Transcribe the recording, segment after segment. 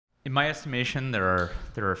In my estimation, there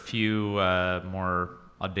are a few more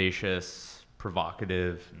audacious,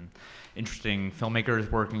 provocative, and interesting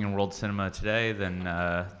filmmakers working in world cinema today than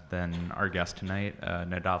our guest tonight,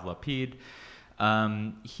 Nadav Lapid.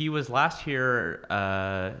 He was last here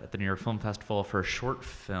at the New York Film Festival for a short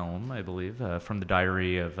film, I believe, from the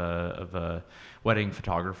diary of a wedding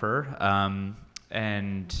photographer.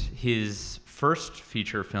 And his first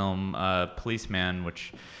feature film, Policeman,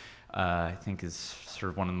 which I think is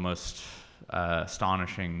sort of one of the most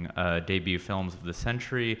astonishing debut films of the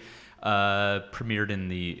century, premiered in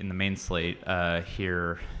the main slate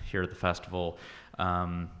here at the festival.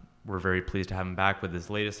 We're very pleased to have him back with his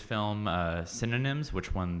latest film, Synonyms,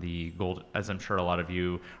 which won the gold, as I'm sure a lot of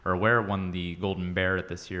you are aware, won the Golden Bear at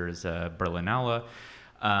this year's Berlinale.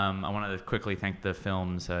 I want to quickly thank the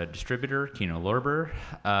film's distributor, Kino Lorber,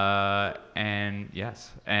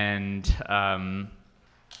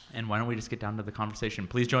 and why don't we just get down to the conversation?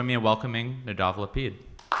 Please join me in welcoming Nadav Lapid.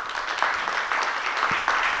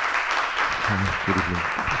 Good evening.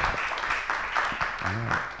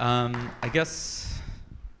 I guess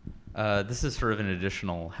this is sort of an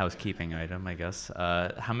additional housekeeping item, I guess.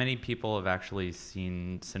 How many people have actually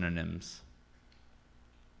seen Synonyms?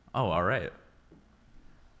 Oh, all right.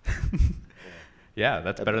 Yeah,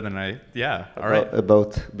 that's better than all right.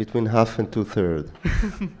 About between half and two-thirds.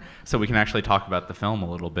 So we can actually talk about the film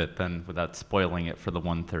a little bit then without spoiling it for the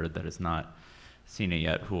one-third that has not seen it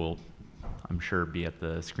yet, who will, I'm sure, be at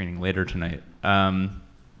the screening later tonight.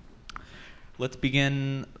 Let's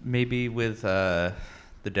begin maybe with the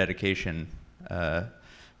dedication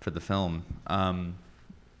for the film.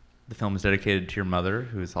 The film is dedicated to your mother,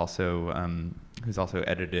 who's also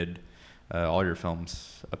edited all your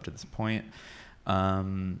films up to this point.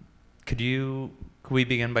 Could we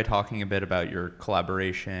begin by talking a bit about your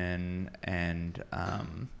collaboration and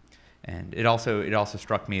it also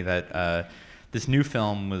struck me that this new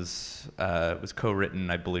film was co-written,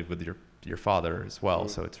 I believe, with your father as well.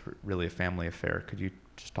 So it's really a family affair. Could you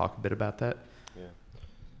just talk a bit about that?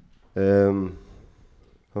 Yeah.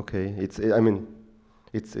 Okay. It's a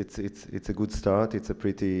good start. It's a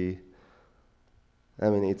pretty.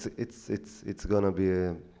 It's gonna be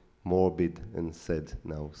a morbid and sad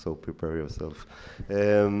now. So prepare yourself.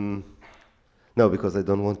 No, because I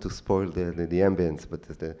don't want to spoil the ambience, but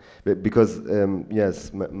because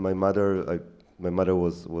yes, my mother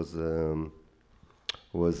was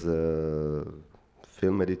a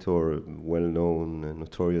film editor, well-known,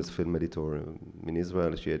 notorious film editor in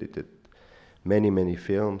Israel. She edited many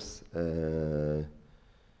films,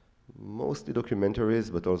 mostly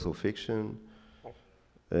documentaries, but also fiction.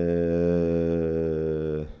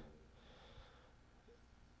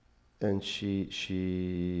 And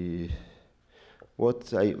she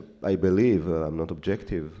what I believe, I'm not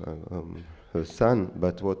objective, I'm her son,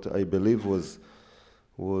 but what I believe was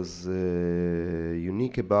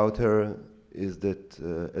unique about her is that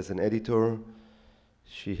as an editor,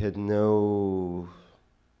 she had no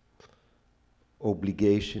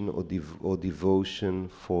obligation or devotion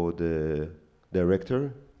for the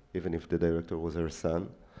director, even if the director was her son.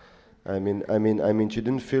 I mean, she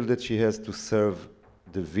didn't feel that she has to serve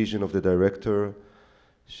the vision of the director.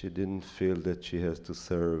 She didn't feel that she has to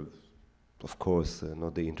serve, of course,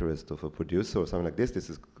 not the interest of a producer or something like this. This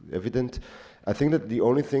is evident. I think that the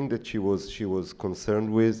only thing that she was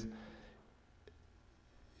concerned with,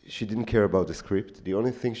 she didn't care about the script. The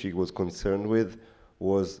only thing she was concerned with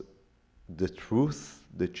was the truth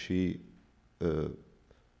that she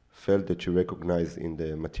felt that she recognized in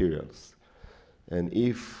the materials. And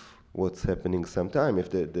if what's happening sometime, if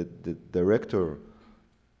the director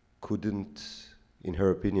couldn't, in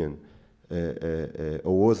her opinion,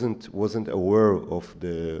 or wasn't aware of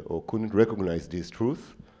or couldn't recognize this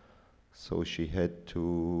truth, so she had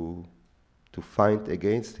to fight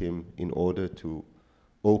against him in order to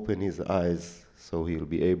open his eyes so he'll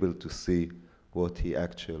be able to see what he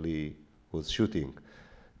actually was shooting.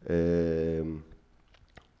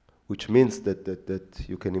 Which means that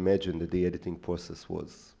you can imagine that the editing process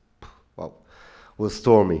was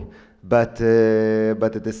stormy. But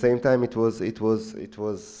at the same time, it was. I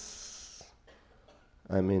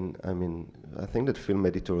think that film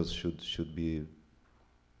editors should be,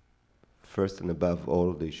 first and above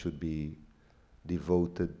all, they should be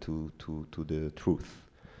devoted to the truth.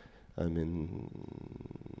 I mean,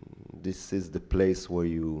 this is the place where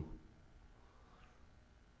you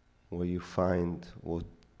find what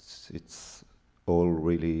it's all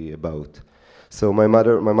really about. So my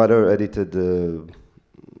mother edited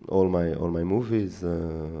all my movies,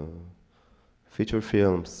 feature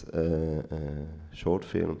films, short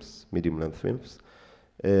films, medium-length films.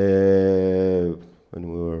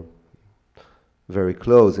 when we were very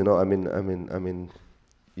close. You know, I mean,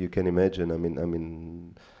 you can imagine. I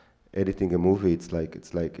mean, editing a movie, it's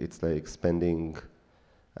like spending,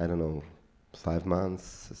 I don't know, 5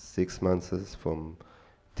 months, 6 months from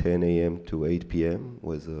 10 a.m. to 8 p.m.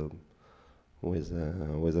 with a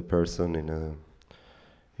person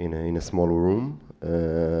in a small room,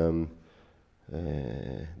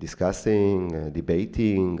 discussing,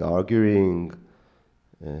 debating, arguing,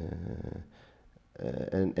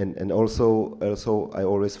 and also I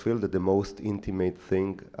always feel that the most intimate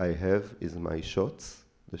thing I have is my shots,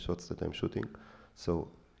 the shots that I'm shooting. So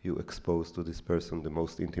you expose to this person the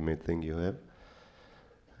most intimate thing you have,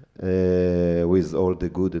 with all the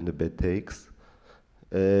good and the bad takes,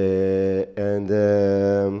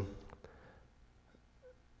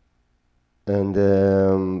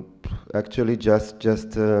 actually just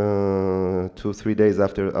 2-3 days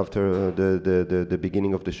after the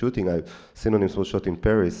beginning of the shooting, Synonyms was shot in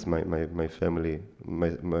Paris. My family,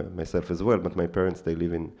 myself as well, but my parents, they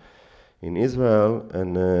live in Israel,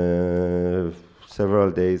 and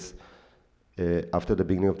several days after the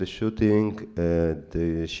beginning of the shooting,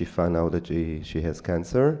 she found out that she has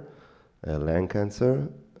cancer, lung cancer,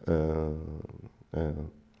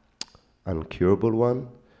 uncurable one,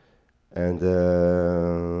 and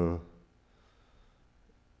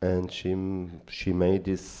she made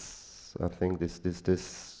this, I think,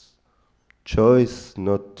 this choice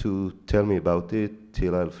not to tell me about it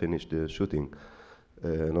till I'll finish the shooting,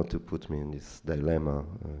 not to put me in this dilemma,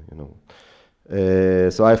 you know.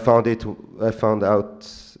 So I found out.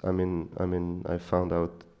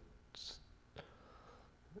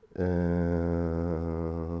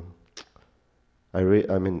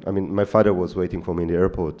 My father was waiting for me in the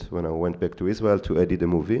airport when I went back to Israel to edit the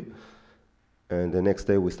movie, and the next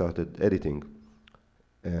day we started editing,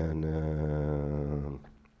 and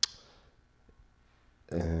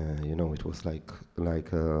you know, it was like I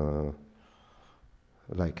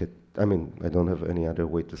don't have any other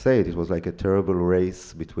way to say it. It was like a terrible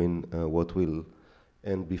race between what will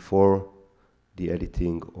end before the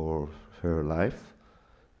editing or her life,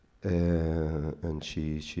 and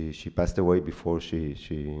she passed away before she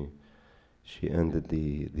ended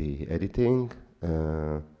the editing.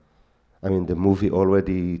 The movie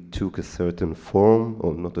already took a certain form,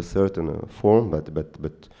 or not a certain form,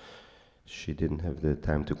 but she didn't have the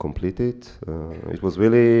time to complete it. It was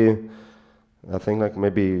really, I think, like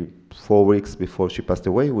maybe 4 weeks before she passed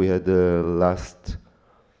away, we had the last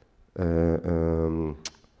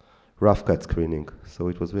rough cut screening. So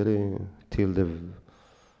it was really till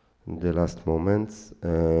the last moments,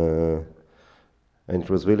 and it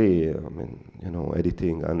was really,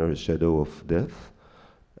 editing under a shadow of death,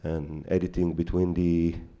 and editing between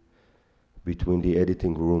the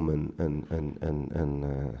editing room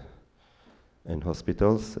and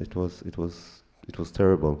hospitals. It was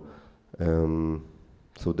terrible.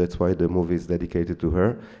 So that's why the movie is dedicated to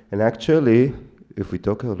her. And actually, if we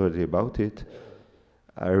talk already about it,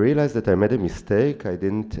 I realized that I made a mistake. I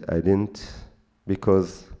didn't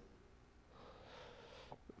because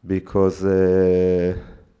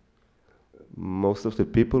most of the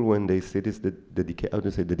people, when they see this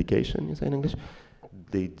dedication, you say in English,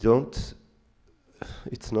 they don't.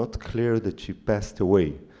 It's not clear that she passed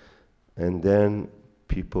away, and then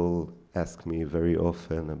people ask me very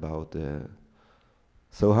often about,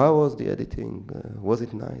 so how was the editing? Was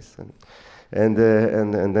it nice? And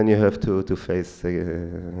then you have to face,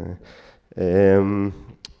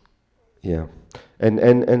 yeah.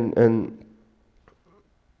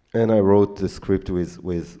 And I wrote the script with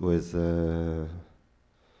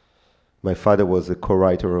my father was a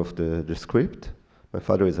co-writer of the script. My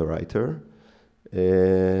father is a writer.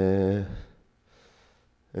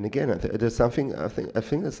 And again, there's something. I think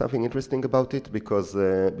there's something interesting about it because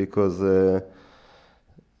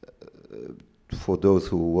for those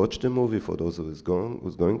who watch the movie, for those who's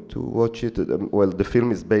going to watch it, the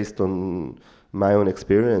film is based on my own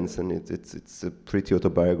experience, and it's a pretty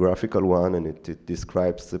autobiographical one, and it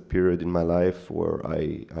describes a period in my life where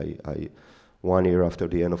I 1 year after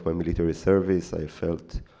the end of my military service, I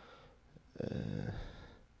felt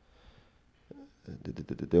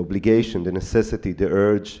the obligation, the necessity, the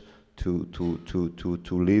urge to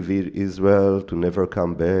leave Israel, to never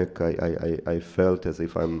come back. I felt as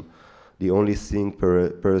if I'm the only seeing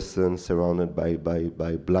person surrounded by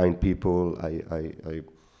blind people.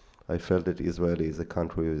 I felt that Israel is a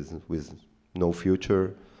country with no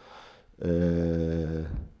future, and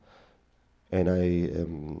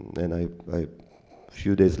a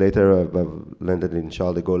few days later I landed in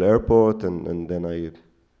Charles de Gaulle airport, and then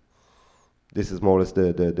this is more or less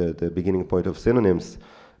the beginning point of Synonyms.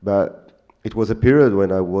 But it was a period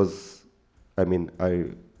when I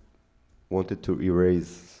wanted to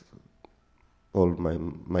erase all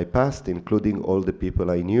my past, including all the people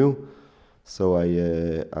I knew. So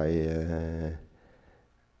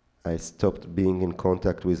I stopped being in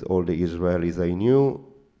contact with all the Israelis I knew,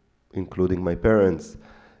 including my parents,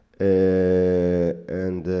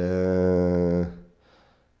 and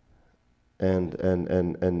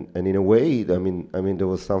in a way, I mean, there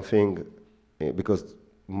was something because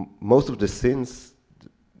most of the scenes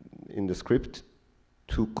in the script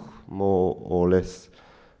took more or less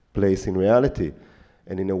place in reality,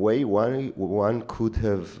 and in a way, one could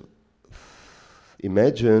have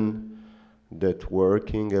imagined that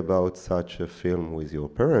working about such a film with your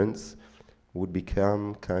parents would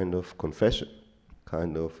become kind of confession,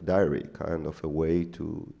 kind of diary, kind of a way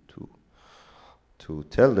to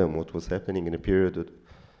tell them what was happening in a period.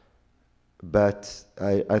 But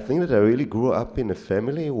I think that I really grew up in a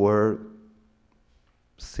family where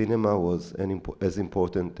cinema was as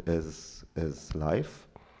important as life.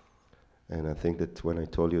 And I think that when I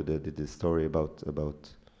told you the story about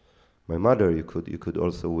my mother, you could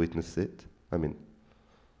also witness it. I mean,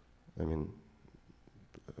 I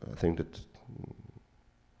think that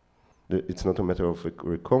it's not a matter of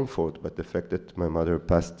comfort, but the fact that my mother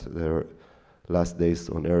passed her last days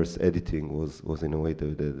on Earth editing was in a way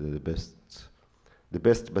the best,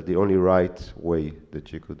 but the only right way that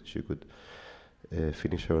she could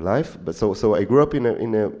finish her life. But so I grew up in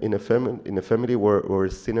a family where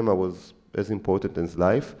cinema was as important as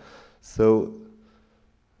life. So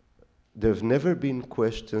there've never been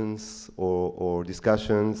questions or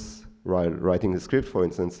discussions writing the script, for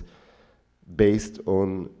instance, based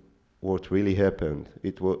on what really happened.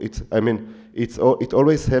 It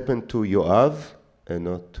always happened to Yoav and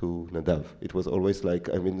not to Nadav. It was always like,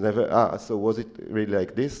 never, so was it really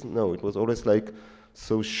like this? No, it was always like,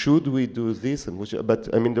 so should we do this? But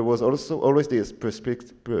there was also always this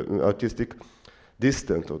artistic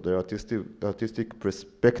distance, or the artistic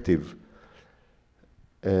perspective.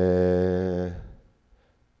 It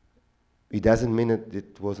doesn't mean that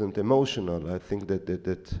it wasn't emotional. I think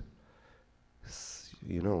that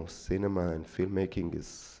cinema and filmmaking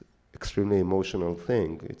is extremely emotional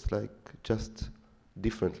thing. It's like just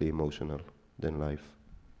differently emotional than life.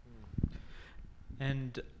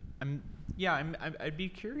 And I'd be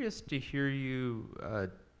curious to hear you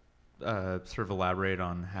sort of elaborate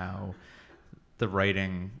on how the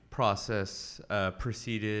writing process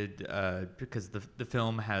proceeded, because the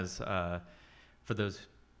film has, for those,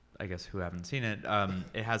 I guess, who haven't seen it,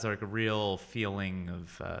 it has like a real feeling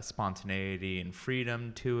of spontaneity and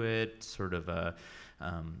freedom to it, sort of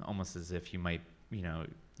almost as if you might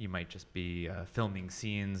just be filming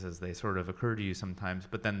scenes as they sort of occur to you sometimes.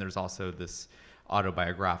 But then there's also this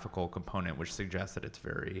autobiographical component which suggests that it's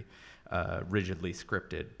very rigidly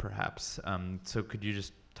scripted, perhaps. So could you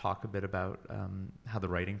just talk a bit about how the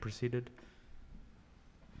writing proceeded?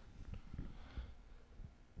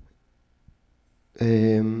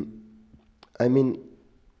 I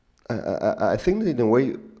think that in a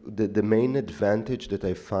way the main advantage that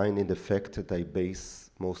I find in the fact that I base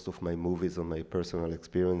most of my movies on my personal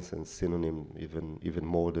experience and Synonym even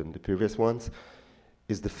more than the previous ones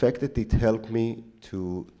is the fact that it helped me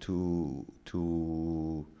to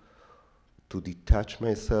detach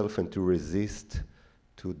myself and to resist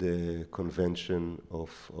to the convention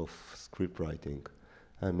of script writing.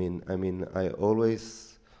 I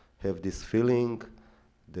always have this feeling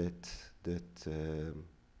that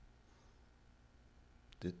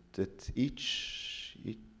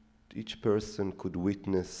each person could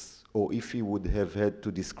witness, or if he would have had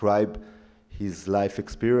to describe his life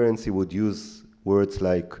experience, he would use words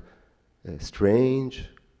like strange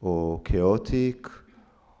or chaotic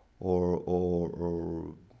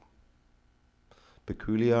or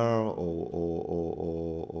peculiar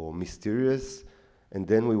or mysterious. And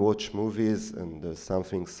then we watch movies, and there's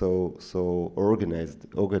something so organized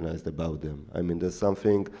about them. There's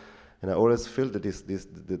something, and I always feel that this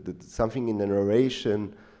something in the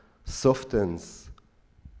narration softens,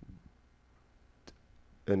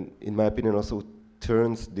 and in my opinion also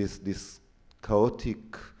turns this chaotic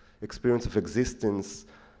experience of existence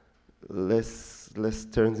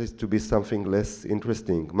turns it to be something less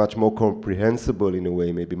interesting, much more comprehensible in a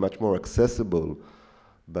way, maybe much more accessible,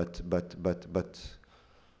 but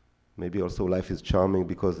maybe also life is charming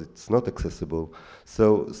because it's not accessible.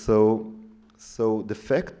 So the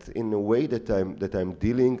fact, in a way, that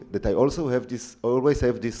I always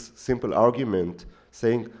have this simple argument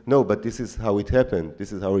saying, no, but this is how it happened.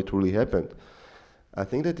 This is how it really happened. I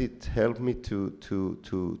think that it helped me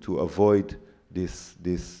to avoid this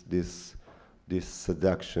this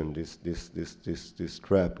seduction, this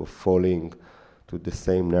trap of falling to the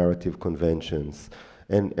same narrative conventions,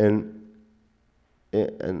 and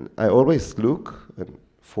I always look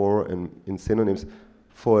in Synonyms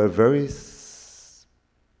for a very.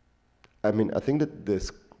 I think that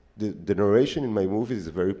the narration in my movies is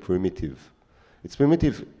very primitive. It's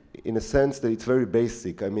primitive in a sense that it's very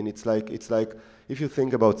basic. It's like if you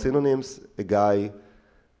think about Synonyms, a guy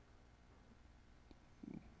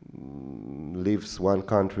leaves one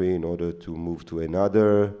country in order to move to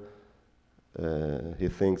another. He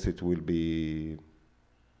thinks it will be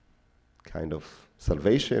kind of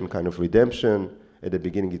salvation, kind of redemption. At the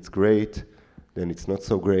beginning it's great, then it's not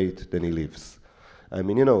so great, then he leaves. There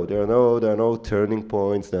are no turning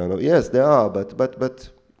points. Yes, there are, but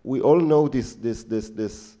we all know this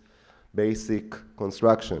basic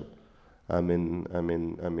construction.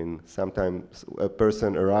 Sometimes a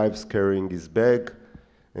person arrives carrying his bag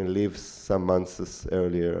and leaves some months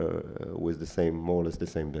earlier with more or less the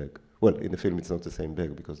same bag. Well, in the film it's not the same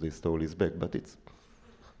bag because they stole his bag, but it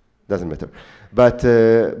doesn't matter. But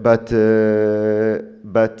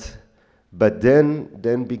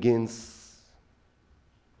then begins.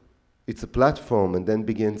 It's a platform, and then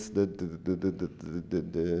begins the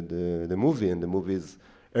movie, and the movie is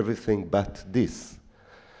everything but this.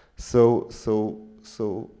 So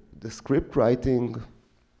the script writing.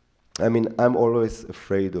 I'm always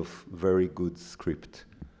afraid of very good script.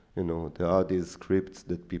 There are these scripts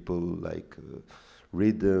that people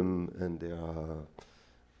read them, and they are.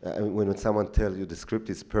 When someone tells you the script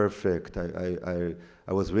is perfect, I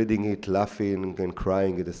was reading it, laughing and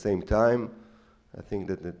crying at the same time. I think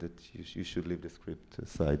that you should leave the script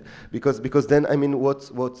aside because then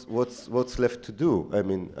what's left to do?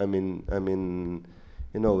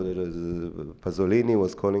 Pasolini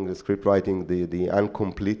was calling the script writing the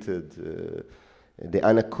uncompleted, the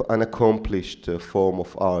unaccomplished form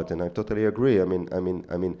of art, and I totally agree.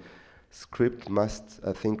 Script must,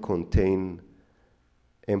 I think, contain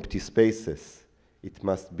empty spaces. It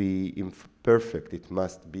must be imperfect. It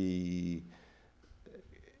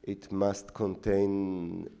must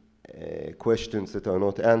contain questions that are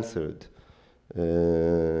not answered.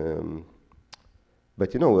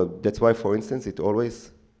 But that's why, for instance, it's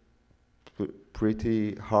always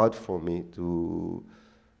pretty hard for me to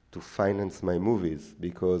finance my movies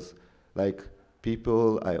because,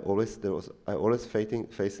 people, I always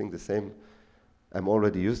facing the same. I'm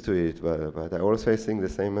already used to it, but I always facing the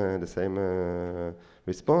same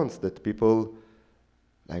response that people.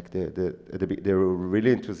 They're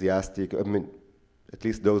really enthusiastic. At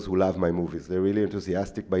least those who love my movies, they're really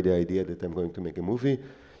enthusiastic by the idea that I'm going to make a movie.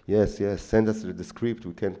 Yes, send us the script.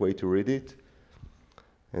 We can't wait to read it.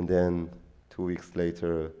 And then 2 weeks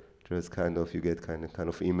later, you get kind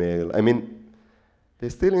of email. They're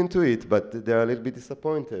still into it, but they're a little bit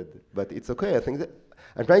disappointed. But it's okay. I think that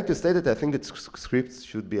I'm trying to say that I think that scripts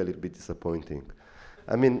should be a little bit disappointing.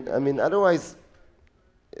 Otherwise.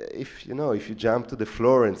 If you jump to the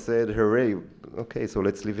floor and said hooray, okay, so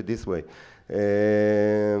let's leave it this way.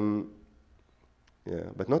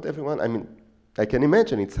 But not everyone. I can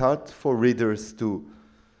imagine it's hard for readers to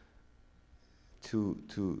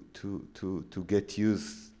get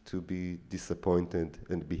used to be disappointed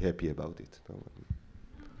and be happy about it.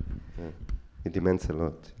 It demands a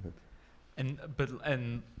lot.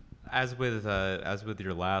 And as with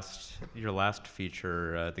your last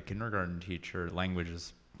feature, the kindergarten teacher, language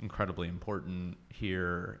is incredibly important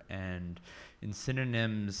here. And in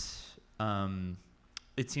Synonyms,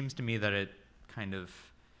 it seems to me that it kind of,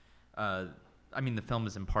 the film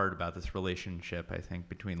is in part about this relationship, I think,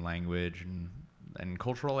 between language and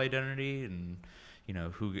cultural identity, and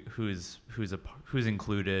who's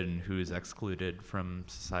included and who is excluded from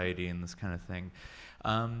society and this kind of thing.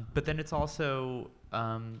 But then it's also,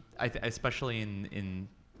 especially in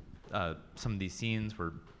some of these scenes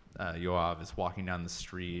where Yoav is walking down the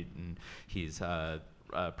street and he's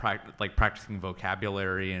practicing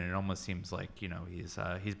vocabulary, and it almost seems like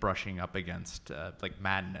he's brushing up against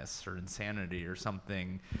madness or insanity or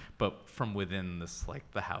something, but from within this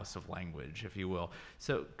the house of language, if you will.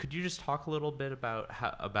 So could you just talk a little bit about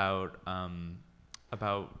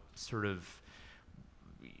sort of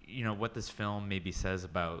what this film maybe says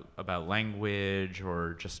about language,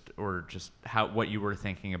 or just what you were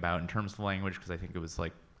thinking about in terms of language, because I think it was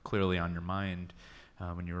clearly on your mind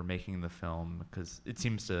when you were making the film, because it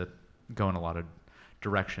seems to go in a lot of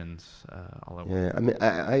directions all at once.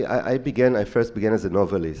 I first began as a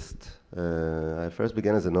novelist.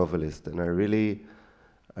 And I really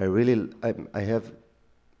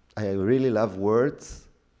love words,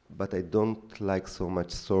 but I don't like so much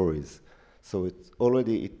stories. So it's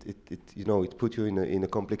already it put you in a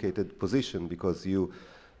complicated position, because you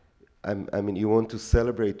want to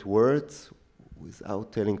celebrate words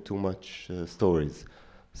without telling too much stories.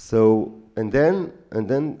 So and then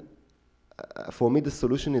for me the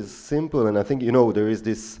solution is simple, and I think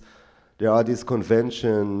there are these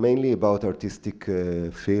conventions mainly about artistic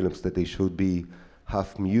films that they should be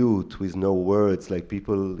half mute with no words, like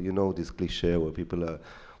people, this cliche where people are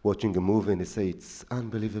watching a movie and they say it's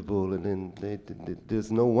unbelievable, and then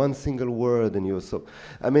there's no one single word, and you're so.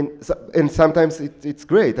 And sometimes it's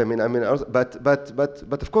great. But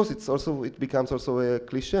of course it becomes also a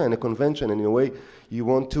cliche and a convention, and in a way you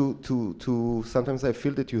want to. Sometimes I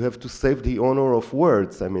feel that you have to save the honor of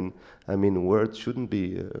words. Words shouldn't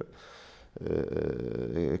be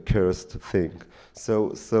a cursed thing.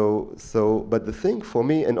 But the thing for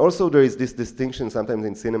me, and also there is this distinction sometimes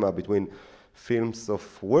in cinema between films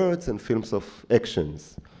of words and films of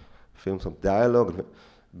actions, films of dialogue.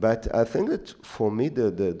 But I think that for me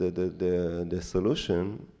the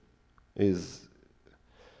solution is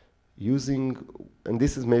using, and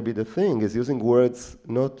this is maybe the thing, is using words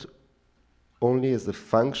not only as a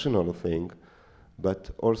functional thing,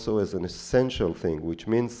 but also as an essential thing, which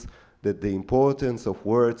means that the importance of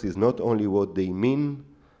words is not only what they mean,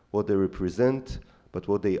 what they represent, but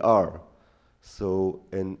what they are. So,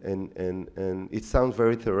 and it sounds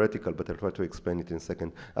very theoretical, but I'll try to explain it in a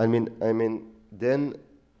second. Then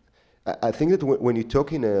I think that when you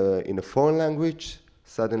talk in a foreign language,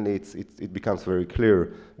 suddenly it becomes very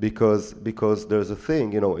clear, because there's a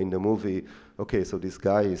thing, in the movie. Okay, so this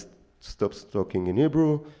guy stops talking in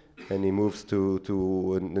Hebrew, and he moves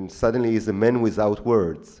and suddenly he's a man without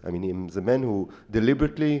words. He's a man who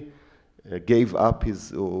deliberately gave up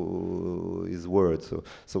his words.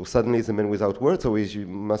 So suddenly he's a man without words, so you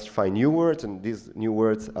must find new words, and these new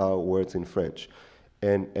words are words in French.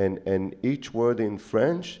 And each word in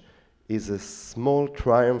French is a small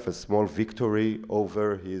triumph, a small victory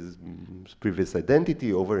over his previous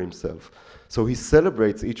identity, over himself. So he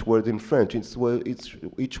celebrates each word in French.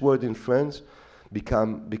 Each word in French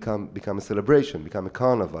become a celebration, become a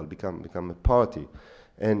carnival, become a party,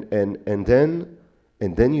 and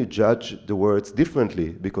then you judge the words differently,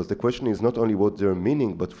 because the question is not only what their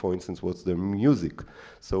meaning, but for instance what's their music.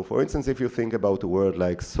 So for instance, if you think about a word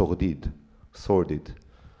like sordid,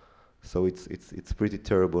 so it's pretty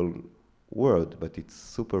terrible word, but it's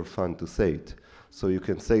super fun to say it. So you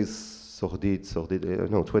can say sordid,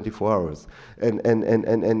 24 hours. And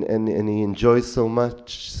he enjoys so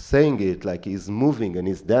much saying it, like he's moving and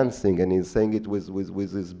he's dancing and he's saying it with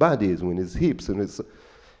his body, with his hips.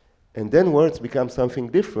 And then words become something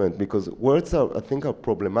different, because words I think are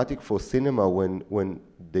problematic for cinema when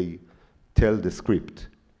they tell the script.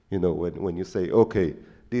 When you say, okay,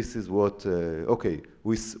 this is what,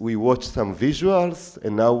 we watch some visuals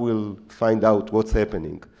and now we'll find out what's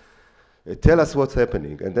happening. Tell us what's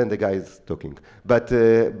happening, and then the guy is talking. But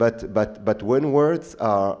when words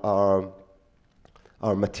are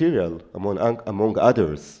material among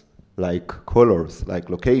others, like colors, like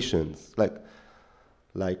locations, like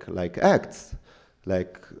acts,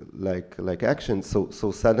 like actions.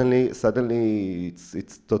 So suddenly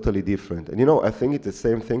it's totally different. And I think it's the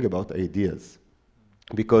same thing about ideas,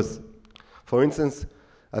 because, for instance,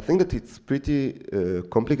 I think that it's pretty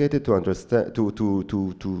complicated to understand, to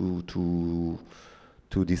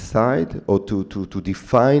decide or to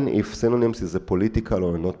define if Synonyms is a political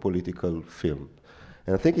or not political film.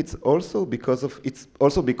 And I think it's also because of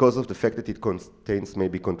the fact that it contains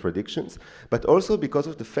maybe contradictions, but also because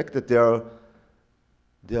of the fact that there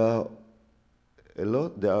are a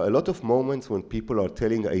lot of moments when people are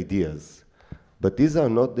telling ideas, but these are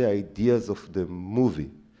not the ideas of the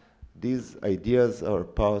movie. These ideas are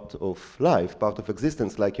part of life, part of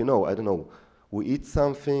existence. Like, we eat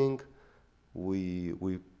something, we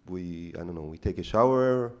take a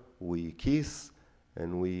shower, we kiss,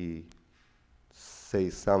 and we say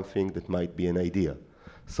something that might be an idea.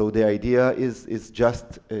 So the idea is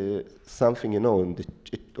just something, on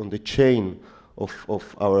the chain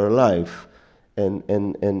of our life, and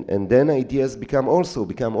then ideas become also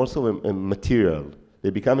a material. They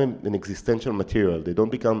become an existential material. They don't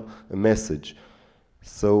become a message.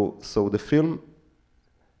 So the film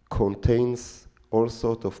contains all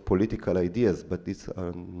sorts of political ideas, but these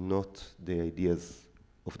are not the ideas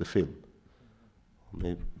of the film.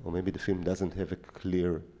 Or maybe the film doesn't have a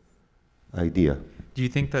clear idea. Do you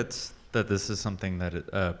think that this is something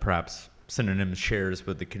that perhaps Synonyms shares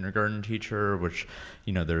with the kindergarten teacher, which,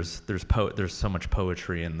 you know, there's so much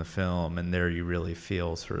poetry in the film, and there you really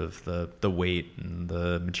feel sort of the weight and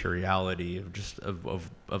the materiality of just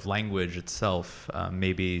of language itself.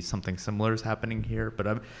 Maybe something similar is happening here, but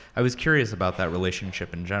I was curious about that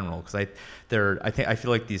relationship in general, because I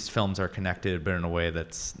feel like these films are connected, but in a way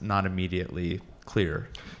that's not immediately clear.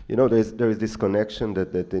 You know, there is this connection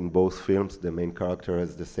that in both films the main character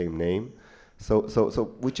has the same name, so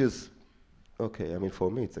which is okay. I mean,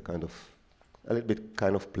 for me, it's a little bit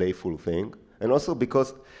kind of playful thing, and also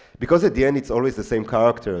because at the end it's always the same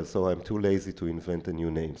character, so I'm too lazy to invent a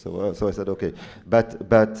new name. So I said okay, but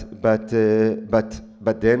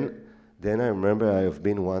then I remember I have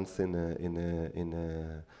been once in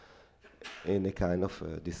a kind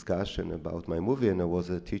of discussion about my movie, and I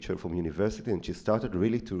was a teacher from university, and she started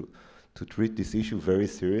really to treat this issue very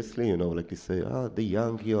seriously. You know, like they say, the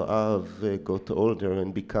young Yoav got older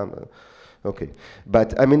and become. Okay,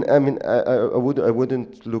 but I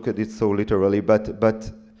wouldn't look at it so literally,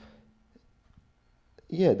 but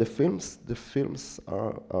yeah, the films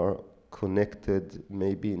are connected,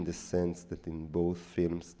 maybe in the sense that in both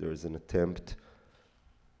films there is an attempt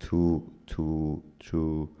to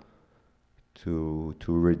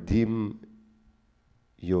redeem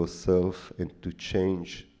yourself and to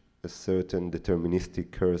change a certain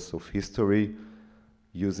deterministic curse of history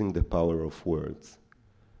using the power of words.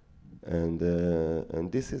 And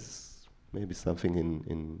this is maybe something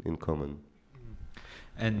in common.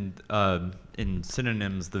 And in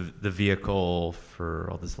Synonyms, the vehicle for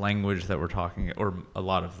all this language that we're talking, or a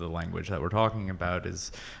lot of the language that we're talking about,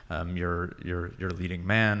 is your leading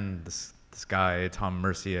man. This guy, Tom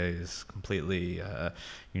Mercier, is completely,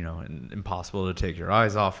 impossible to take your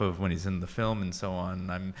eyes off of when he's in the film and so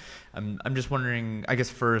on. I'm just wondering, I guess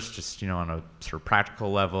first, just, on a sort of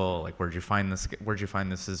practical level, like where'd you find this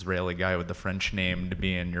Israeli guy with the French name to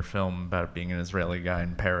be in your film about being an Israeli guy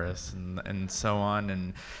in Paris and so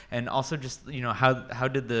on, and also just, how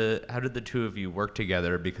did the two of you work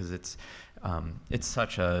together, because it's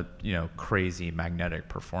such a crazy magnetic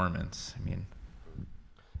performance.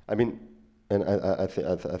 I mean. And I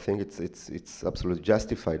think it's absolutely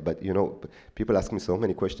justified. But people ask me so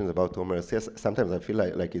many questions about Tom Mercier. Sometimes I feel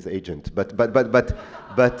like his agent. But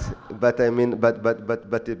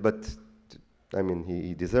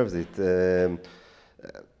he deserves it.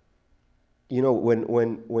 When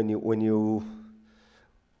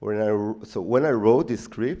I wrote the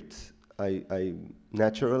script, I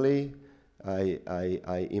naturally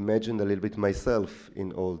imagined a little bit myself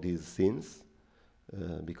in all these scenes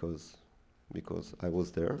because I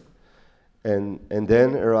was there, and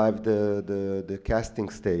then arrived the casting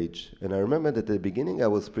stage. And I remember that at the beginning I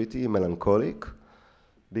was pretty melancholic,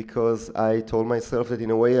 because I told myself that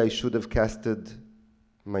in a way I should have casted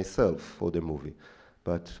myself for the movie.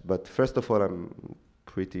 But first of all, I'm a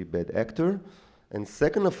pretty bad actor, and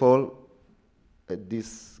second of all,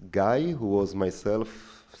 this guy who was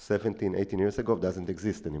myself 17, 18 years ago doesn't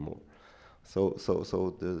exist anymore. So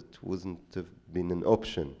that wouldn't have been an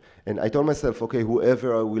option. And I told myself, okay,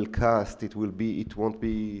 whoever I will cast, it will be a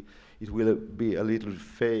little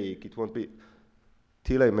fake. It won't be,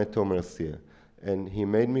 till I met Tom Mercier, and he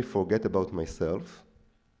made me forget about myself,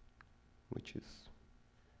 which is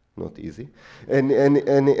not easy.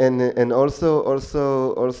 And also,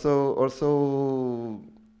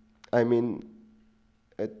 I mean,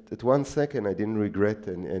 at 1 second, I didn't regret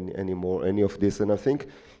any of this, and I think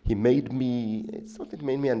he made me. It's not that it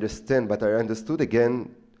made me understand, but I understood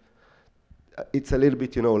again. It's a little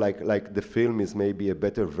bit, like the film is maybe a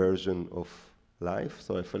better version of life.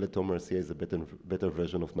 So I felt that Tom Mercier is a better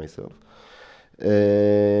version of myself,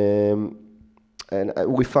 and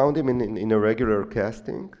we found him in a regular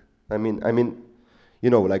casting. I mean,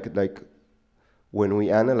 like. When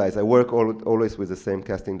we analyze, I work always with the same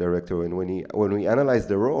casting director, and when we analyze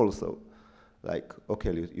the role, so like,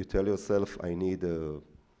 okay, you tell yourself, I need a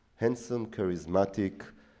handsome, charismatic,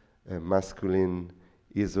 masculine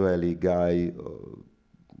Israeli guy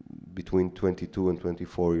between 22 and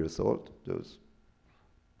 24 years old. There's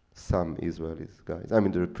some Israeli guys. I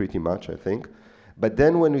mean, there are pretty much, I think. But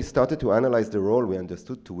then when we started to analyze the role, we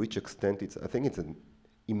understood to which extent I think it's an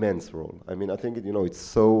immense role. I mean, I think it's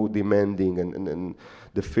so demanding, and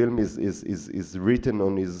the film is written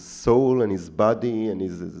on his soul and his body and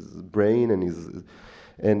his brain and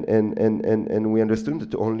we understood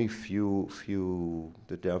that only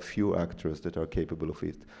that there are few actors that are capable of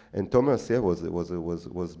it. And Tom Mercier was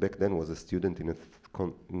back then was a student in a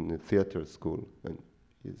theater school, and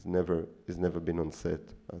he's never been on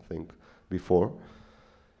set, I think, before.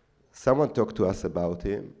 Someone talked to us about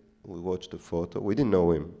him. We watched the photo. We didn't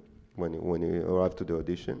know him. when he arrived to the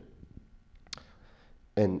audition.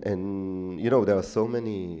 And you know, there are so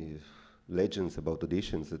many legends about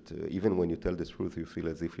auditions that even when you tell the truth, you feel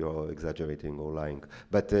as if you're exaggerating or lying.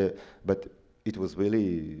 But it was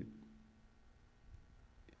really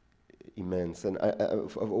immense. And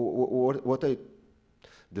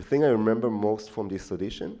the thing I remember most from this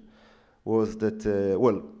audition was that,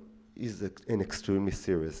 well, he's an extremely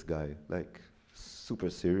serious guy, like super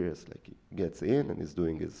serious. Like he gets in and he's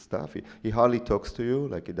doing his stuff. He hardly talks to you.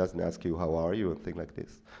 Like he doesn't ask you how are you and things like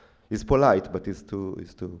this. He's polite, but he's too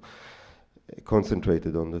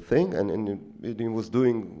concentrated on the thing. And he was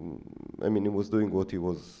doing. I mean, he was doing what he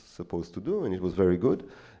was supposed to do, and it was very good.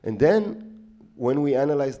 And then, when we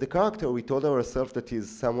analyzed the character, we told ourselves that he's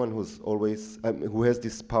someone who's always who has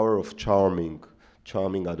this power of charming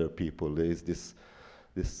other people. There is this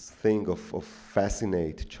thing of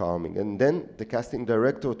fascinate, charming. And then the casting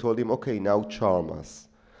director told him, "Okay, now charm us."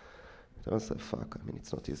 So I was like, "Fuck! I mean,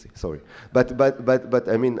 it's not easy. Sorry, but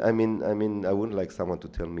I mean, I wouldn't like someone to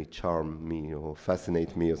tell me charm me or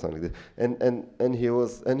fascinate me or something like that." And he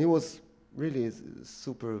was really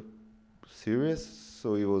super serious.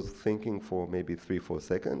 So he was thinking for maybe 3-4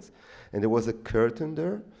 seconds, and there was a curtain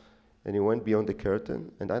there, and he went beyond the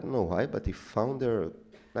curtain, and I don't know why, but he found there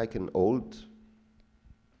like an old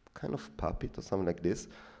kind of puppet or something like this,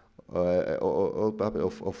 old puppet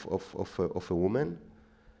of a woman,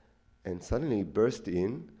 and suddenly he burst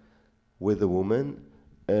in with a woman,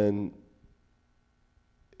 and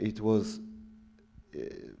it was,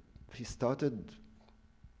 he started,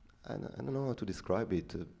 I don't know how to describe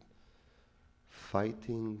it,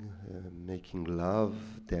 fighting, making love,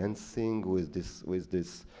 dancing with this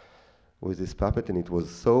puppet, and it was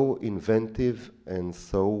so inventive and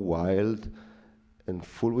so wild and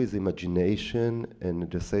full with imagination, and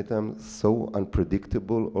at the same time so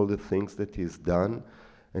unpredictable, all the things that he's done,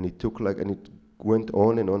 and it took like, and it went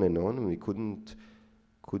on and on and on, and we couldn't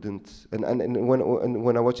and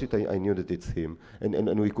when I watched it, I knew that it's him, and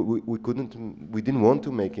we didn't want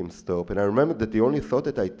to make him stop. And I remember that the only thought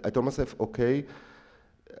that I told myself, okay,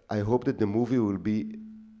 I hope that the movie will be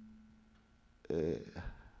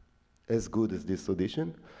as good as this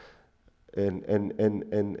audition. And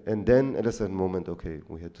then at a certain moment, okay,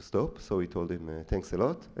 we had to stop. So we told him, thanks a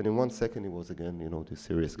lot. And in 1 second, he was again, you know, this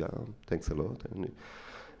serious guy. Thanks a lot.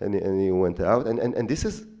 And he went out. And this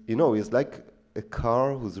is, you know, it's like a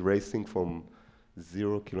car who's racing from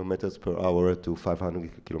 0 kilometers per hour to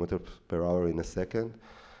 500 kilometers per hour in a second.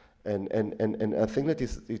 And I think that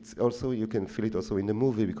it's also, you can feel it also in the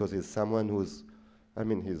movie, because he's someone who's, I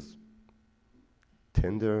mean, he's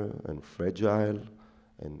tender and fragile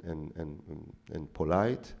and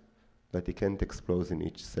polite, but he can't explode in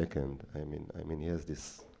each second. I mean, he has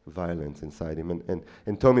this violence inside him.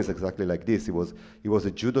 And Tom is exactly like this. He was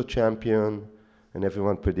a judo champion, and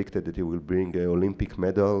everyone predicted that he will bring Olympic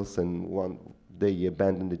medals, and one day he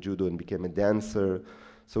abandoned the judo and became a dancer.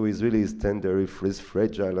 So he's really tender, he's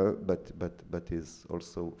fragile, but he's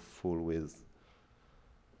also full with,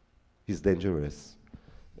 he's dangerous.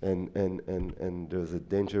 And there's a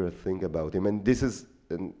dangerous thing about him. And this is,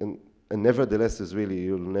 and nevertheless, is really,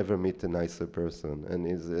 you'll never meet a nicer person. And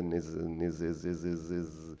is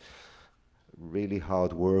really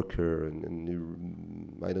hard worker,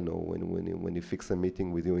 and I don't know, when he fix a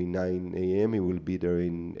meeting with you in 9 a.m., he will be there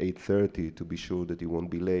in 8:30 to be sure that he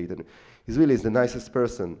won't be late. And he's really the nicest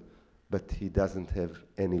person, but he doesn't have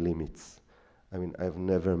any limits. I mean, I've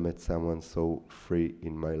never met someone so free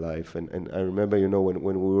in my life. And I remember, you know, when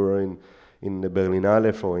we were in the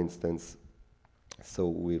Berlinale, for instance, so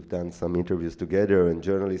we've done some interviews together, and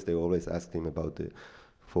journalists, they always asked him about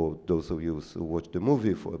for those of you who watched the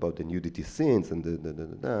movie, about the nudity scenes and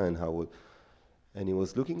and how, and he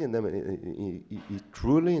was looking at them, and he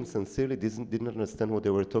truly and sincerely didn't understand what they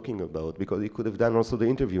were talking about, because he could have done also the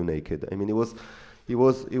interview naked. I mean,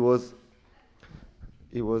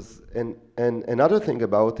 and another thing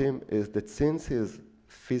about him is that since his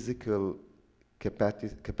physical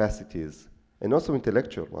capacities and also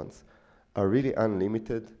intellectual ones are really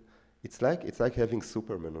unlimited, it's like having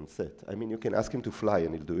Superman on set. I mean, you can ask him to fly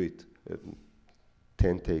and he'll do it.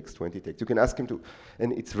 10 takes, 20 takes. You can ask him to,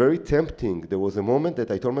 and it's very tempting. There was a moment that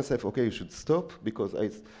I told myself, okay, you should stop, because I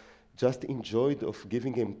just enjoyed of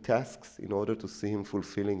giving him tasks in order to see him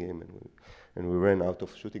fulfilling him, and we ran out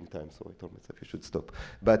of shooting time, so I told myself you should stop.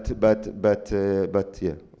 But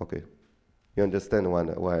yeah, okay. You understand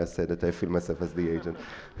why I said that I feel myself as the agent.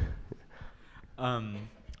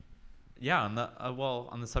 Yeah,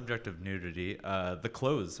 on the subject of nudity, the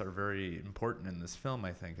clothes are very important in this film.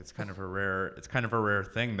 I think it's kind of a rare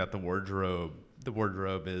thing that the wardrobe the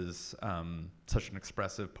wardrobe is such an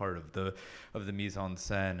expressive part of the mise en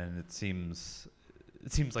scène, and it seems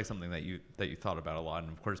like something that you thought about a lot.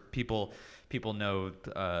 And of course, people know.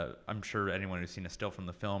 I'm sure anyone who's seen a still from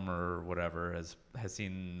the film or whatever has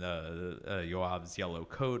seen Yoav's yellow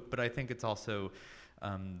coat. But I think it's also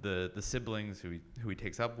the siblings who he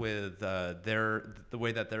takes up with. The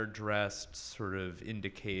way that they're dressed sort of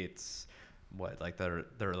indicates what, like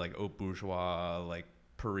they're like haute bourgeois, like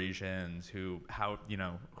Parisians who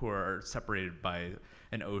are separated by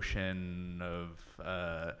an ocean of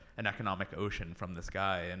an economic ocean from this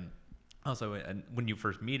guy. And also, and when you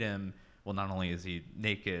first meet him, well, not only is he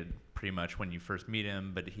naked pretty much when you first meet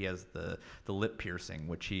him, but he has the lip piercing,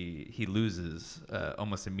 which he loses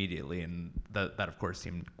almost immediately, and that of course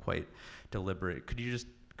seemed quite deliberate. Could you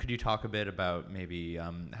talk a bit about maybe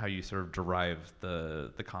how you sort of derived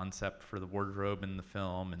the concept for the wardrobe in the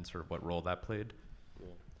film and sort of what role that played?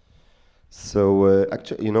 So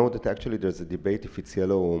actually, you know that actually there's a debate if it's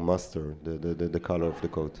yellow or mustard, the color of the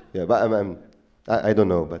coat. Yeah, but I don't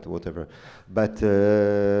know, but whatever. But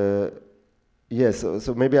yeah,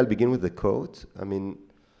 so maybe I'll begin with the coat. I mean,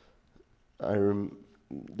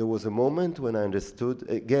 there was a moment when I understood.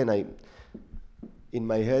 Again, in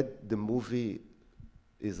my head, the movie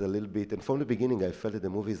is a little bit, and from the beginning, I felt that the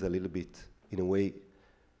movie is a little bit, in a way,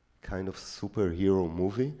 kind of superhero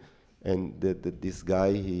movie. And that this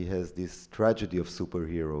guy, he has this tragedy of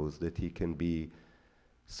superheroes, that he can be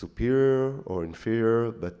superior or inferior,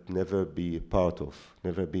 but never be a part of,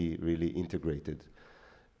 never be really integrated.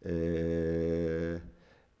 And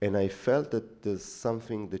I felt that there's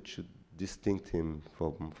something that should distinct him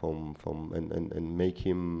from and make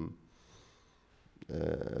him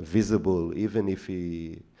visible, even if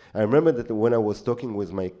he. I remember that when I was talking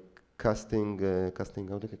with my casting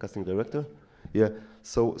director. Yeah,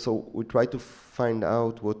 so we tried to find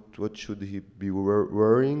out what should he be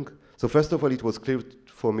wearing. So first of all, it was clear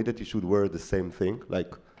for me that he should wear the same thing,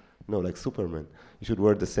 like Superman. He should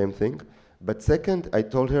wear the same thing. But second, I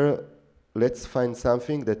told her, let's find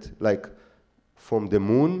something that, like, from the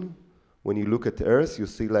moon, when you look at Earth, you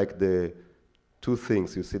see like the two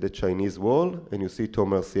things. You see the Chinese wall, and you see Tom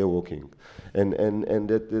Mercier walking, and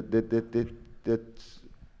that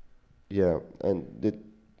yeah, and that.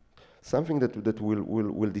 Something that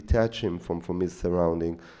will detach him from his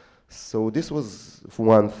surrounding. So this was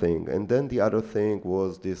one thing, and then the other thing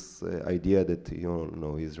was this idea that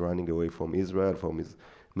he's running away from Israel, from his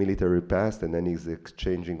military past, and then he's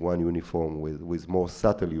exchanging one uniform with more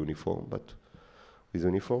subtle uniform, but with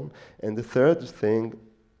uniform. And the third thing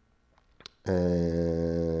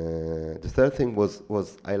was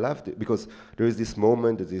I loved it because there is this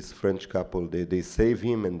moment that this French couple, they save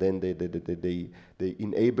him, and then they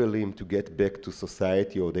enable him to get back to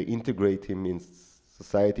society, or they integrate him in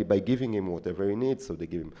society by giving him whatever he needs. So they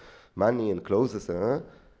give him money and clothes,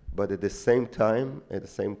 but at the same time,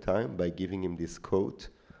 by giving him this coat,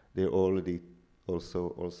 they already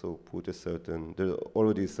also put there's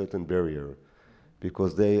already a certain barrier,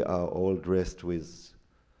 because they are all dressed with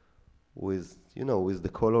the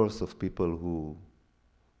colors of people who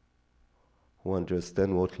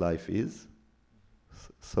understand what life is.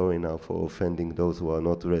 Sorry now for offending those who are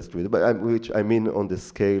not dressed with it, but which I mean on the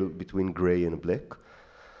scale between gray and black,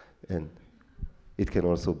 and it can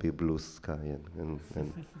also be blue sky and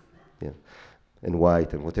yeah, and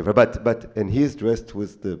white and whatever. But he's dressed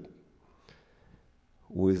with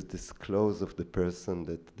this clothes of the person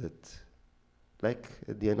that. Like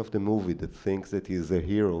at the end of the movie, that thinks that he's a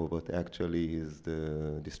hero, but actually is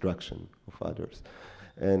the destruction of others.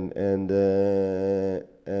 And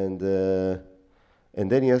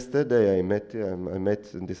then yesterday I met,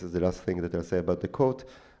 and this is the last thing that I'll say about the coat.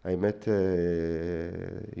 I met,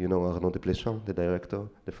 Arnaud Desplechin, the director,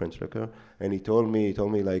 the French director, and he told me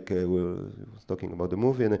like we was talking about the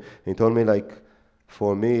movie, and he told me like,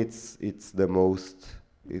 for me it's the most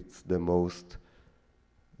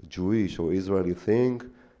Jewish or Israeli thing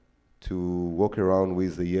to walk around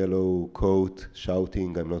with a yellow coat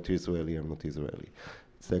shouting, I'm not Israeli.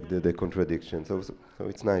 It's like the contradiction. So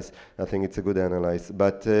it's nice. I think it's a good analysis.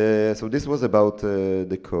 But so this was about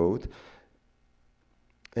the coat.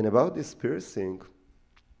 And about this piercing,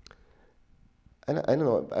 and I don't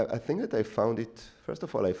know, I think that I found it, first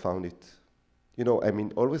of all,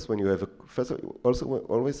 always when you have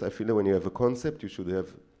always I feel that when you have a concept, you should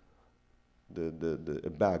have a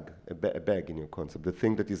bag in your concept, the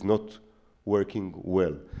thing that is not working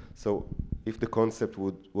well. So if the concept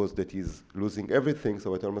was that he's losing everything,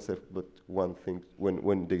 so I told myself, but one thing,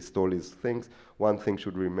 when they stole his things, one thing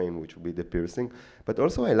should remain, which would be the piercing. But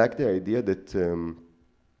also I like the idea that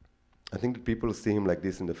I think people see him like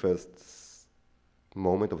this in the first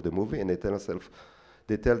moment of the movie, and they tell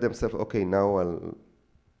themselves, okay, now I'll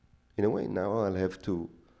have to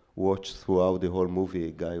watch throughout the whole movie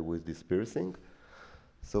a guy with this piercing.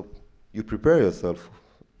 So you prepare yourself,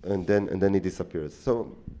 and then it disappears.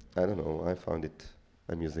 So I don't know. I found it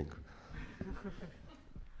amusing.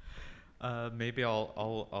 Maybe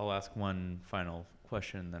I'll ask one final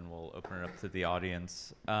question, then we'll open it up to the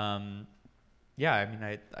audience. Yeah, I mean,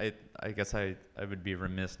 I guess I would be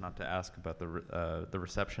remiss not to ask about the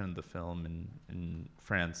reception of the film in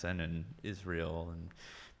France and in Israel, and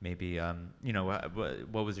maybe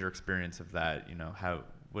what was your experience of that?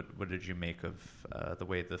 What did you make of the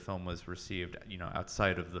way the film was received?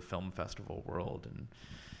 Outside of the film festival world, and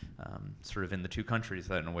sort of in the two countries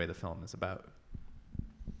that in a way the film is about.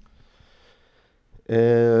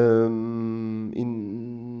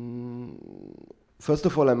 First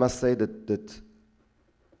of all, I must say that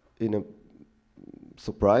in a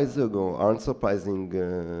surprising or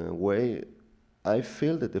unsurprising way, I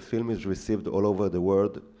feel that the film is received all over the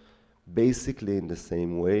world basically in the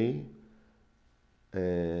same way.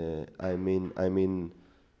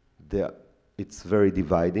 It's very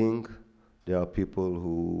dividing. There are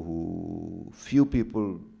people few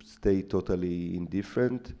people stay totally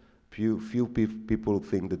indifferent. Few people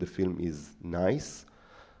think that the film is nice.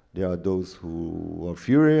 There are those who are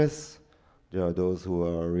furious. There are those who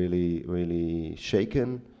are really, really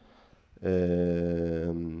shaken.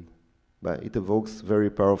 But it evokes very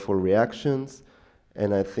powerful reactions,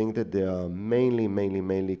 and I think that they are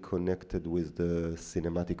mainly connected with the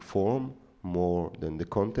cinematic form more than the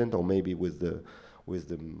content, or maybe with the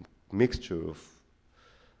mixture of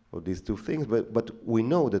these two things. But we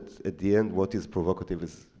know that at the end, what is provocative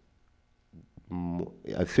is,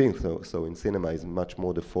 I think so in cinema, is much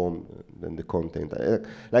more the form than the content.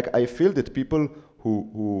 I feel that people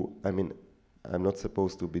who I'm not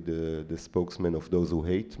supposed to be the spokesman of those who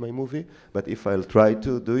hate my movie, but if I'll try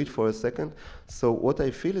to do it for a second. So what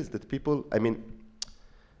I feel is that people,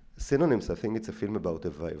 Synonyms, I think it's a film about a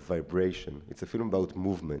vibration. It's a film about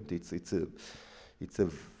movement. It's a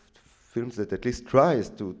film that at least tries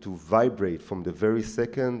to vibrate from the very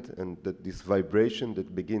second, and that this vibration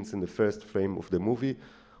that begins in the first frame of the movie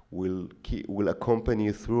will accompany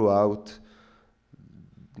you throughout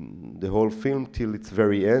the whole film till its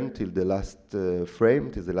very end, till the last frame,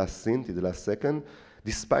 till the last scene, till the last second,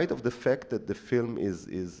 despite of the fact that the film is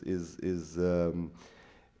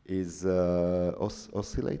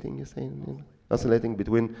oscillating. You say oscillating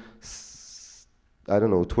between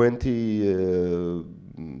 20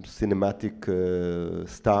 cinematic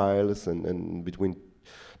styles and between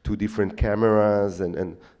two different cameras,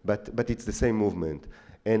 but it's the same movement.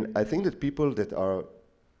 And I think that people that are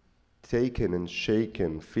taken and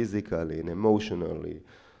shaken physically and emotionally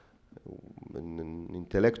and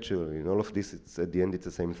intellectually and all of this, it's at the end it's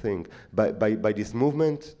the same thing. By this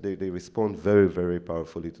movement, they respond very, very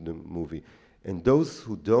powerfully to the movie. And those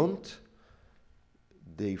who don't,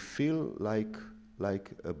 they feel like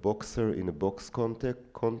a boxer in a box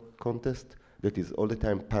contest that is all the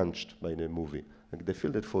time punched by the movie. Like they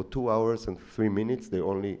feel that for 2 hours and 3 minutes they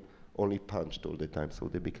only punched all the time, so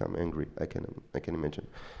they become angry. I can imagine.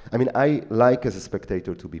 I like as a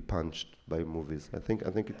spectator to be punched by movies. I think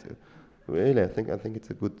it's really. I think it's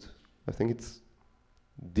a good. I think it's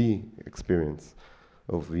the experience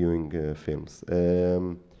of viewing films.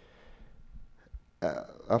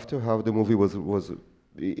 After how the movie was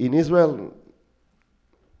in Israel.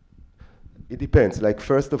 It depends. Like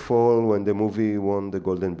first of all, when the movie won the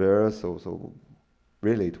Golden Bear, so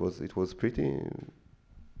really it was pretty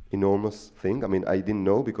enormous thing. I didn't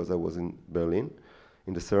know because I was in Berlin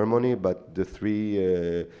in the ceremony, but the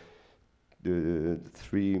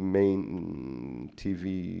three main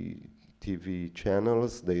TV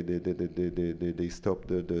channels they stopped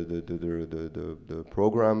the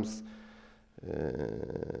programs,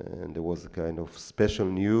 and there was a kind of special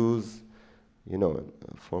news.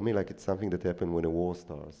 For me, like it's something that happened when a war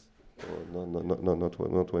starts, or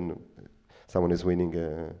not when someone is winning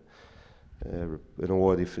an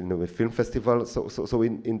award in a film festival. So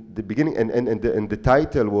in the beginning, and the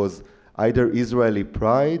title was either Israeli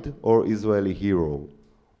Pride or Israeli Hero.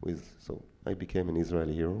 So I became an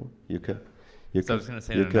Israeli hero. So I was going to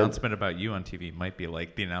say an announcement about you on TV might be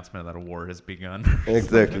like the announcement that a war has begun.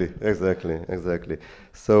 Exactly.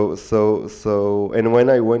 So, and when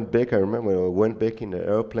I went back, I remember when I went back in the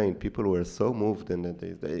airplane, people were so moved, and it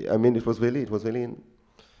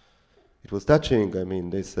was touching.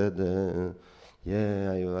 They said,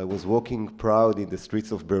 I was walking proud in the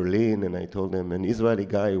streets of Berlin, and I told them an Israeli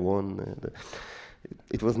guy won.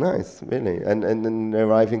 it was nice, really. And then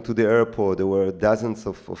arriving to the airport, there were dozens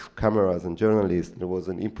of cameras and journalists. There was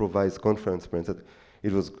an improvised conference.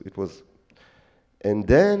 It was, and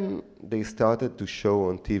then they started to show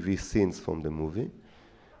on TV scenes from the movie.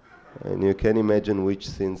 And you can imagine which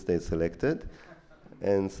scenes they selected.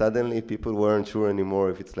 And suddenly people weren't sure anymore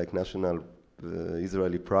if it's like national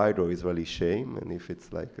Israeli pride or Israeli shame, and if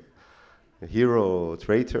it's like a hero or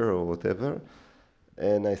traitor or whatever.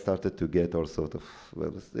 And I started to get all sort of,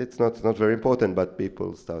 well, it's not very important, but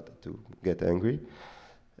people started to get angry.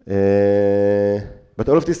 But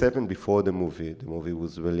all of this happened before the movie. The movie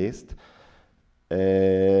was released.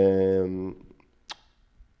 And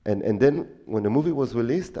then when the movie was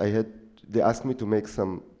released, they asked me to make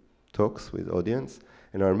some talks with audience.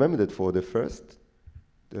 And I remember that for the first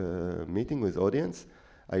meeting with audience,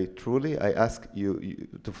 I ask you,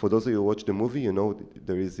 for those of you who watch the movie, you know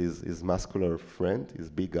there is his muscular friend, his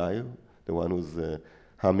big guy, the one who's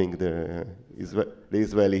humming the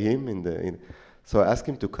Israeli hymn. So I asked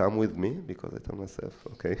him to come with me, because I told myself,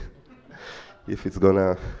 okay, if it's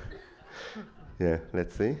gonna, yeah,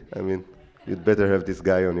 let's see. I mean, you'd better have this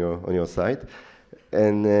guy on your side.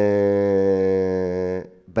 And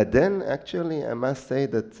but then actually I must say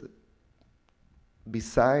that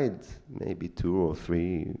besides maybe 2 or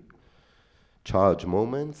 3 charge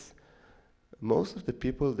moments, most of the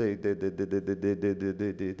people they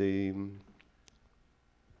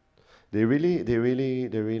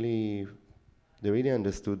really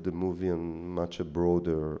understood the movie on much a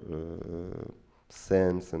broader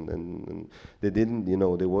sense, and they didn't,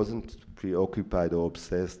 they wasn't preoccupied or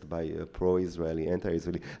obsessed by pro-Israeli,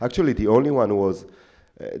 anti-Israeli. Actually, the only one was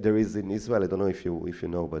there is in Israel. I don't know if you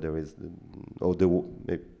know, but there is,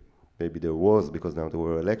 maybe there was, because now there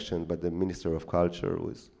were elections. But the Minister of Culture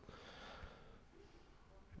was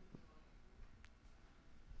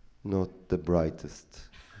not the brightest.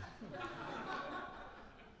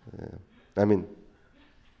 I mean,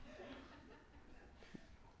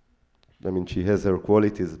 she has her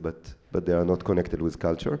qualities, but they are not connected with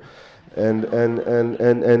culture, and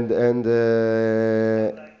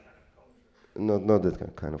not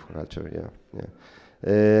that kind of culture, yeah.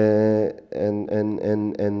 And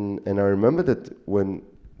I remember that when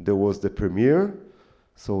there was the premiere,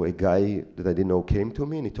 so a guy that I didn't know came to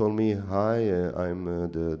me and he told me, "Hi, I'm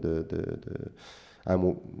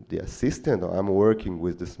I'm the assistant. I'm working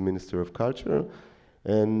with this Minister of Culture."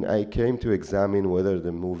 And I came to examine whether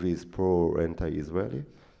the movie is pro or anti-Israeli.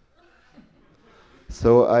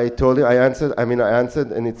 So I told him, I answered,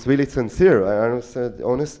 and it's really sincere. I answered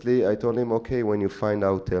honestly. I told him, okay, when you find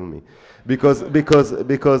out, tell me, because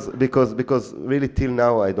really till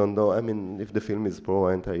now I don't know. I mean, if the film is pro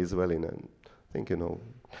or anti-Israeli, I think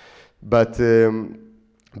But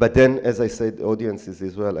then, as I said, audiences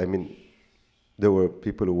as well. I mean, there were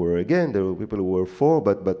people who were against, there were people who were for,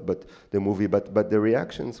 but the movie, but the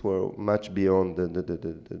reactions were much beyond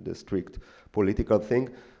the strict political thing,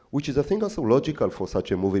 which is I think also logical for such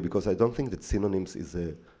a movie, because I don't think that Synonyms it's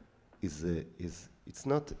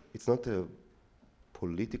not a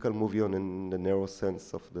political movie in the narrow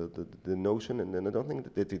sense of the notion, and I don't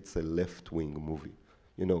think that it's a left-wing movie.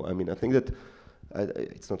 I mean, I think that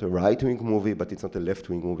it's not a right-wing movie, but it's not a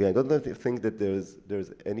left-wing movie. I don't think that there's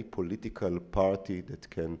any political party that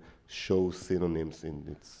can show Synonyms in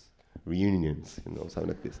its reunions, something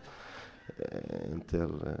like this.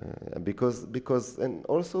 Because and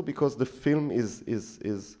also because the film is in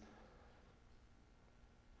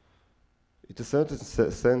a certain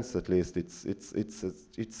sense, at least,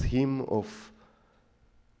 it's hymn of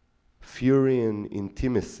fury and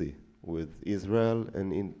intimacy with Israel,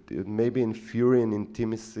 and maybe in fury and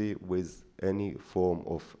intimacy with any form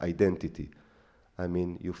of identity. I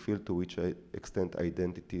mean, you feel to which extent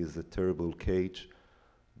identity is a terrible cage,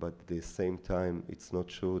 but at the same time, it's not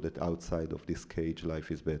sure that outside of this cage, life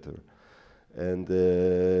is better.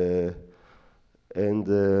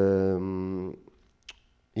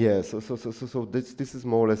 Yeah, so this is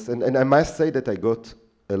more or less, and I must say that I got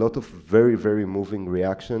a lot of very, very moving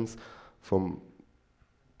reactions from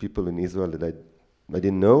people in Israel that I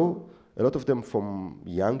didn't know. A lot of them from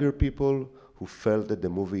younger people who felt that the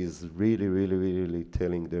movie is really, really, really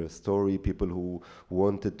telling their story. People who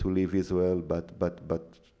wanted to leave Israel, but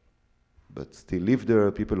still live there.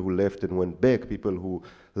 People who left and went back. People who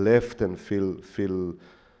left and feel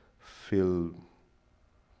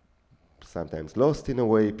sometimes lost in a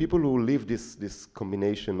way. People who live this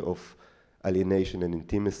combination of alienation and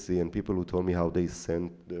intimacy, and people who told me how they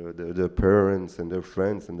sent their parents and their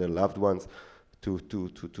friends and their loved ones to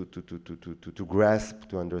grasp,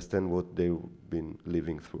 to understand what they've been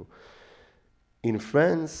living through. In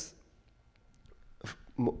France,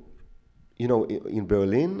 You know, in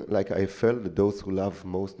Berlin, like I felt that those who loved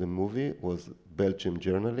most the movie was Belgian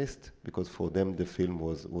journalists, because for them the film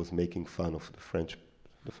was making fun of the French.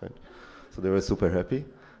 So they were super happy.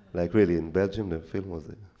 Like really, in Belgium, the film was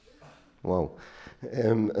wow.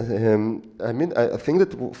 I mean, I think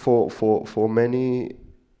that for many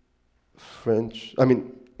French, I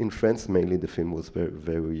mean, in France mainly, the film was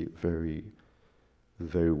very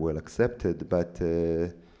well accepted. But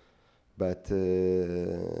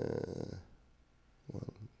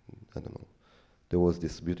well, I don't know. There was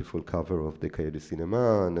this beautiful cover of the Cahiers du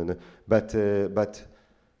Cinéma,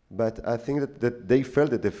 but I think that they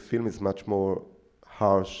felt that the film is much more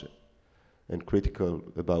harsh and critical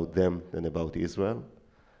about them than about Israel.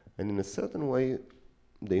 And in a certain way,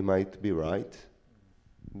 they might be right,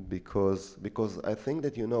 because I think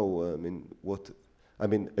that, you know, I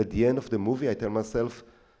mean, at the end of the movie, I tell myself,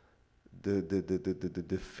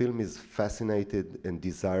 the film is fascinated and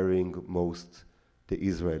desiring most the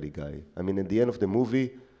Israeli guy. I mean, at the end of the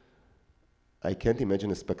movie, I can't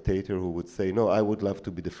imagine a spectator who would say, "No, I would love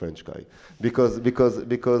to be the French guy," because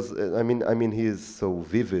I mean, he is so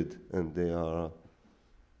vivid, and they are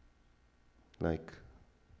like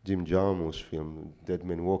Jim Jarmusch film, Dead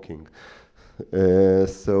Man Walking.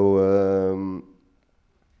 So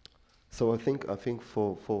I think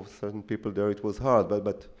for certain people there it was hard,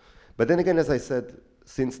 but then again, as I said,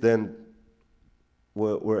 since then,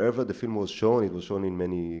 wherever the film was shown, it was shown in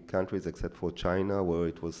many countries except for China, where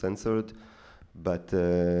it was censored. But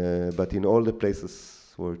in all the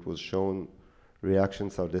places where it was shown,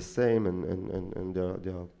 reactions are the same, and they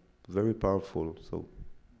are very powerful. So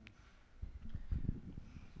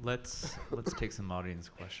let's take some audience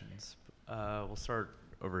questions. We'll start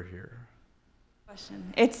over here.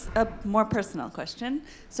 It's a more personal question.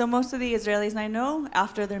 So most of the Israelis I know,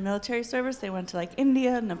 after their military service, they went to like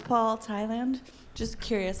India, Nepal, Thailand. Just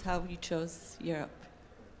curious how you chose Europe.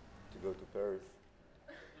 To go to Paris.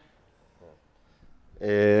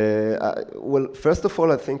 Well, first of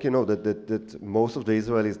all, I think, you know, that most of the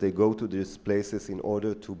Israelis, they go to these places in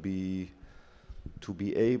order to be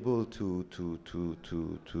able to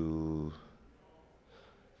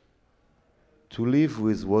live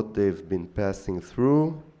with what they've been passing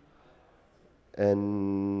through,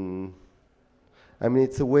 and I mean,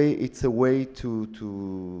 it's a way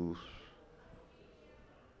to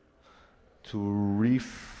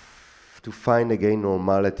find again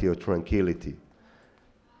normality or tranquility.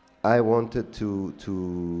 I wanted to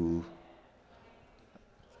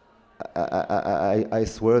I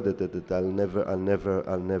swear that I'll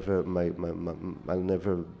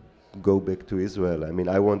never go back to Israel. I mean,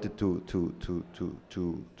 I wanted to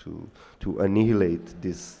annihilate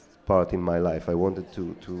this part in my life. I wanted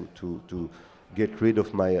to get rid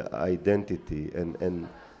of my identity, and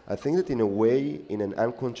I think that in a way,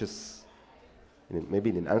 maybe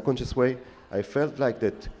in an unconscious way, I felt like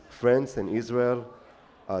that France and Israel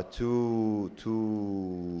are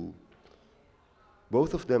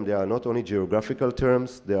both of them, they are not only geographical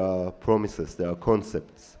terms, they are promises, they are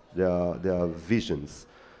concepts, they are visions,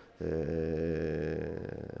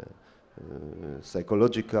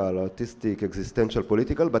 psychological, artistic, existential,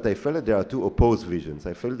 political, but I felt that there are two opposed visions.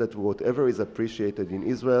 I felt that whatever is appreciated in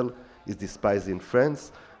Israel is despised in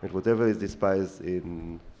France, and whatever is despised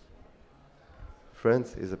in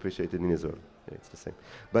France is appreciated in Israel. Yeah, it's the same.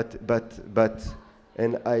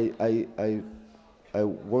 And I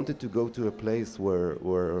wanted to go to a place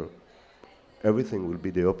where everything will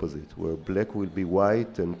be the opposite, where black will be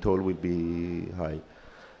white and tall will be high,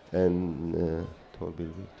 and tall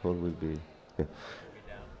will be yeah.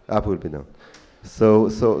 Up will be down. So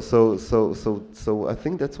I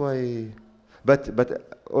think that's why. But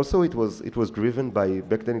also it was driven by,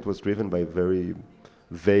 back then it was driven by very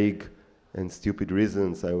vague and stupid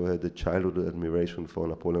reasons. I had a childhood admiration for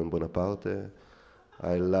Napoleon Bonaparte.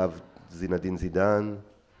 I loved Zinedine Zidane,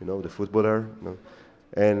 you know, the footballer. You know?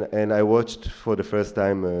 And I watched for the first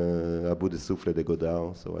time Abu de Souffle de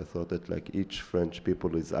Godard, so I thought that like each French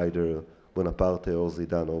people is either Bonaparte or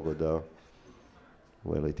Zidane or Godard.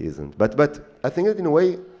 Well, it isn't. But I think that in a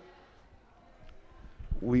way,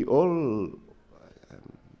 we all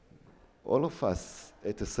of us,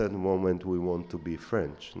 at a certain moment, we want to be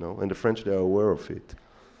French, no? And the French, they are aware of it.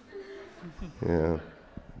 Yeah.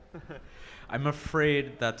 I'm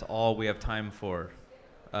afraid that's all we have time for.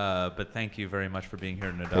 But thank you very much for being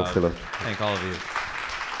here, Nadav. Thanks a lot. Thank all of you.